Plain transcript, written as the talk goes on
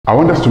I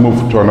want us to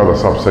move to another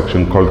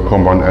subsection called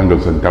compound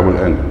angles and double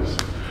angles.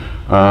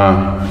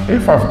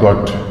 If I've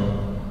got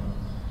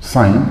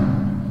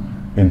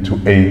sine into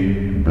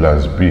A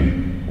plus B,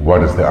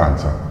 what is the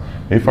answer?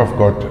 If I've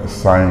got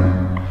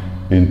sine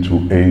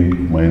into A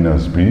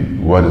minus B,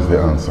 what is the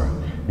answer?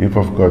 If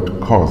I've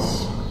got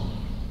cos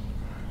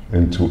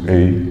into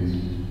A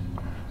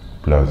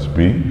plus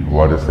B,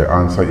 what is the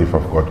answer? If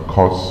I've got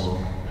cos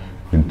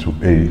into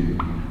A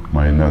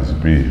minus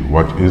B,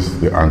 what is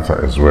the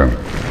answer as well?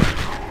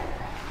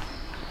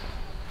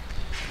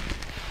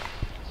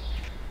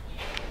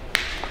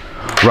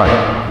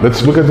 Right,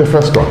 let's look at the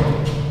first one.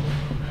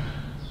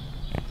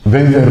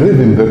 There is a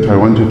rhythm that I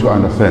want you to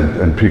understand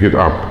and pick it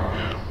up.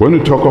 When we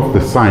talk of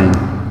the sine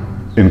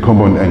in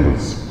compound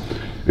angles,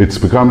 it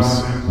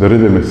becomes, the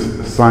rhythm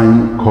is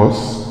sine,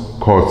 cos,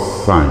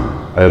 cos, sine.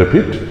 I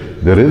repeat,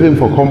 the rhythm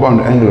for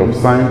compound angle of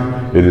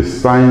sine, it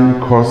is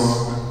sine,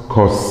 cos,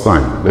 cos,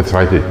 sine. Let's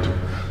write it.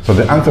 So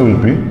the answer will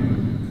be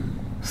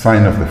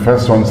sine of the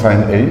first one,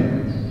 sine A,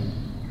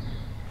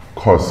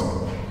 cos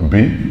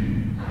B,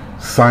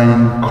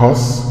 sine,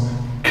 cos,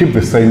 keep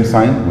the same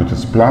sign, which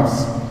is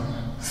plus,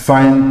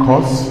 sine,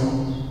 cos,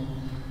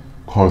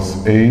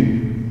 cos A,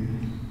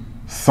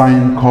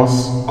 sine,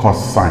 cos,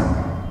 cos, sine,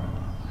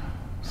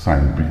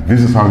 sine B.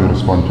 This is how you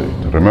respond to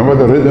it. Remember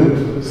the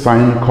rhythm,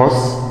 sine,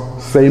 cos,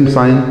 same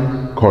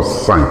sign,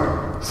 cos, sine,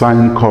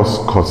 sine, cos,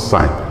 cos,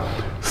 sine.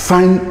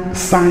 Sine,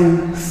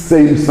 sine,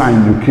 same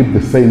sign, you keep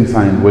the same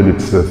sign when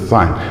it's the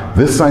sine.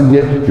 This sign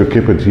here, you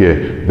keep it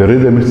here. The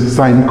rhythm is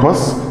sine,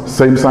 cos,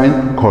 same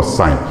sign, cos,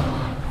 sine.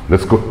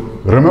 Let's go.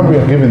 Remember, we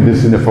are given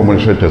this in a formula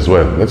sheet as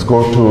well. Let's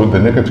go to the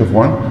negative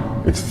one.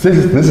 It's still,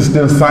 this is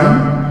still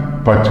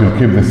sine, but we'll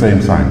keep the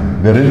same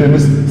sign. The rhythm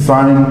is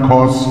sine,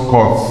 cos,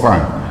 cos,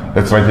 sine.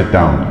 Let's write it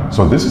down.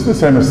 So this is the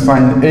same as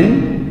sine A,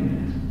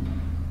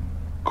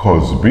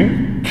 cos B,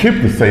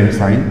 keep the same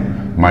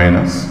sign,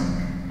 minus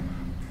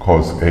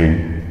cos A,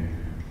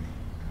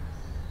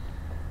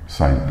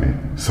 sine B,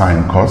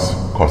 sine, cos,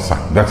 cos,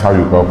 sine. That's how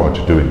you go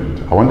about doing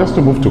it. I want us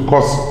to move to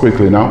cos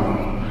quickly now.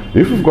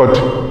 If you've got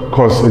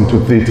cos into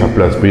theta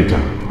plus beta,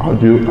 how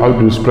do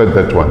you spread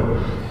that one?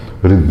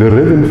 The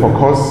rhythm for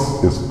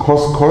cos is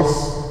cos,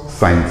 cos,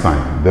 sine,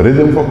 sine. The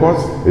rhythm for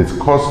cos is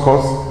cos,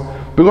 cos.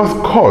 Because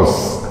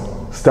cos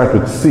start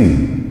with C,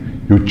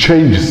 you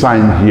change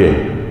sign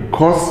here.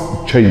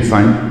 Cos, change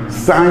sign,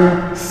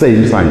 sine,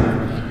 same sign.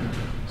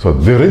 So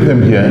the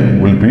rhythm here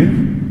will be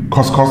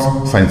cos, cos,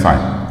 sine,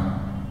 sine.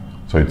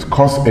 So it's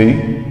cos A,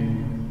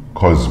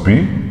 cos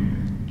B,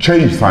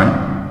 change sign,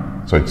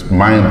 so it's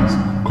minus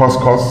cos,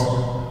 cos,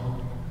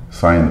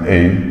 sine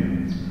A,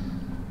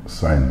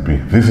 sine B.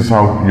 This is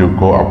how you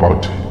go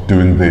about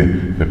doing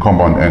the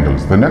compound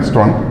angles. The next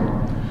one,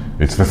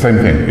 it's the same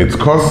thing. It's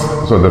cos,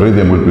 so the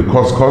rhythm will be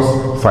cos,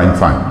 cos, sine,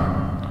 sine.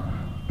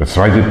 Let's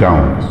write it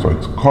down. So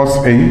it's cos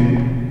A,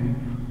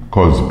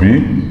 cos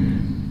B,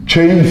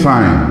 change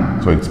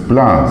sign, so it's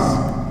plus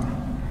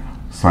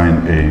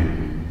sine A,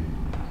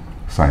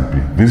 sine B.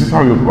 This is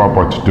how you go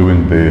about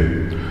doing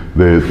the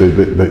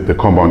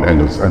compound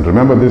angles. And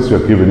remember this,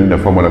 you're given in the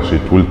formula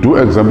sheet. We'll do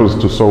examples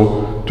to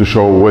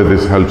show where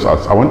this helps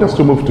us. I want us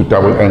to move to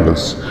double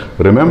angles.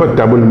 Remember,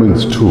 double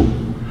means two.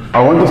 I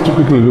want us to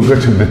quickly look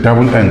at the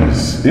double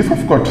angles. If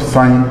I've got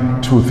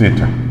sine 2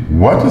 theta,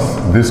 what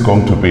is this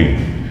going to be?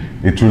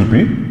 It will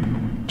be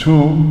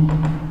 2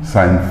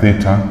 sine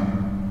theta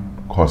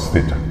cos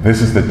theta.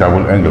 This is the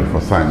double angle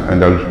for sine,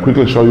 and I'll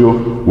quickly show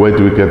you where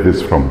do we get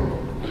this from.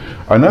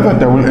 Another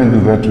double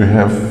angle that we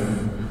have,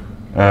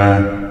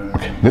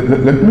 okay,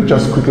 let me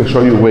just quickly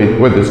show you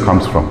where this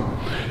comes from.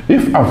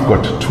 If I've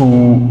got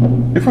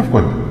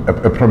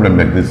a problem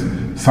like this,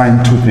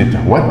 sine 2 theta,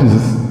 what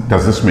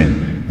does this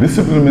mean? This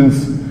simply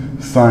means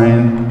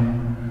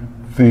sine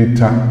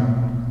theta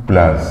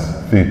plus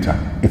theta.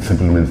 It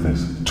simply means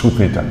this, 2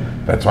 theta.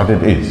 That's what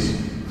it is.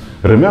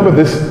 Remember,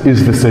 this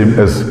is the same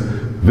as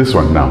this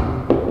one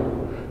now,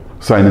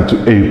 sine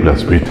into A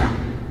plus beta,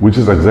 which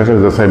is exactly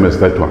the same as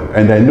that one.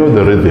 And I know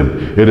the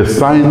rhythm. It is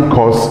sine,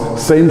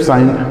 cos, same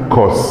sign,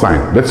 cos,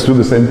 sine. Let's do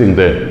the same thing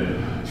there.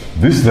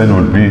 This then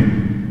will be,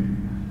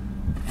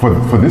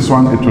 for this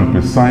one, it will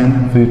be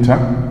sine theta,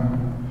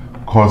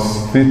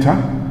 cos theta,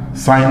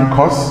 sine,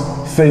 cos,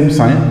 same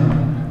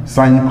sign,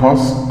 sine,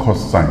 cos,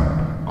 cos, sine,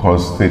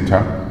 cos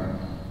theta,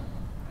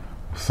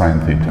 sine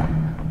theta.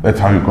 That's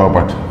how you go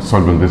about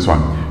solving this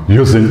one,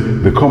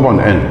 using the compound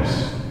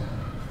angles.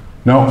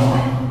 Now,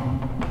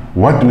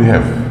 what do we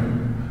have?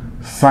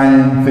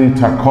 Sine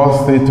theta,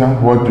 cos theta.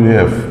 What do we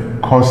have?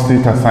 Cos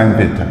theta, sine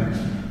theta.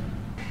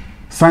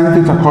 Sine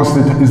theta, cos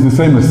theta is the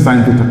same as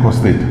sine theta, cos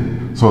theta.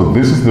 So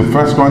this is the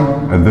first one,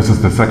 and this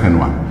is the second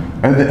one.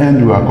 At the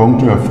end, we are going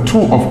to have 2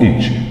 of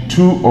each.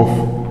 2 of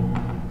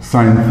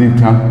sine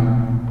theta,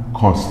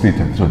 cos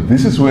theta. So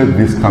this is where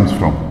this comes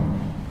from.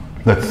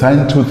 That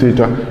sine 2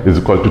 theta is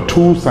equal to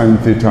 2 sine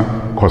theta,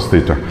 cos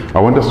theta. I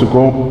want us to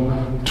go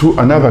to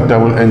another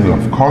double angle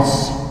of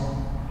cos.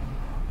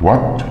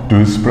 How do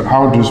you spread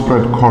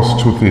cos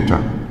 2 theta?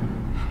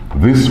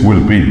 This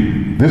will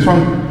be, this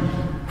one,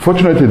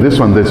 Fortunately, this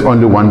one, there's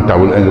only one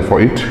double angle for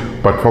it,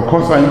 but for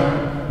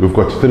cosine, we've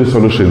got 3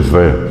 solutions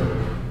there.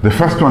 The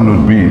first one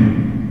would be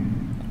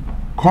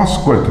cos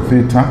squared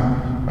theta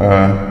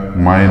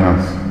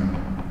minus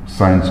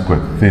sine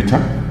squared theta.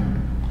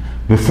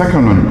 The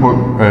second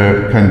one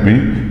can be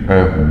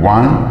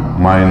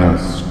 1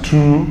 minus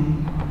 2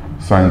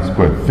 sine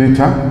squared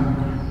theta.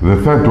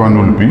 The third one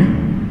will be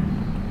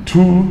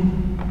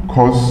 2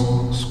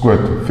 cos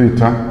squared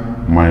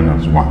theta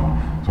minus 1.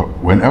 So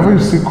whenever you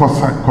see cos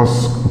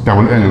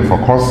double angle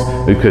for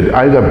cos, it could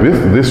either be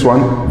this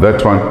one,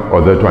 that one,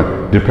 or that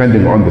one,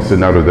 depending on the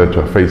scenario that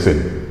you're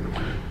facing.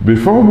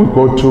 Before we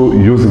go to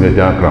using a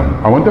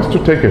diagram, I want us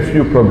to take a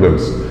few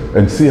problems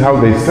and see how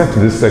they set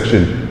this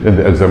section in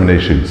the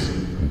examinations.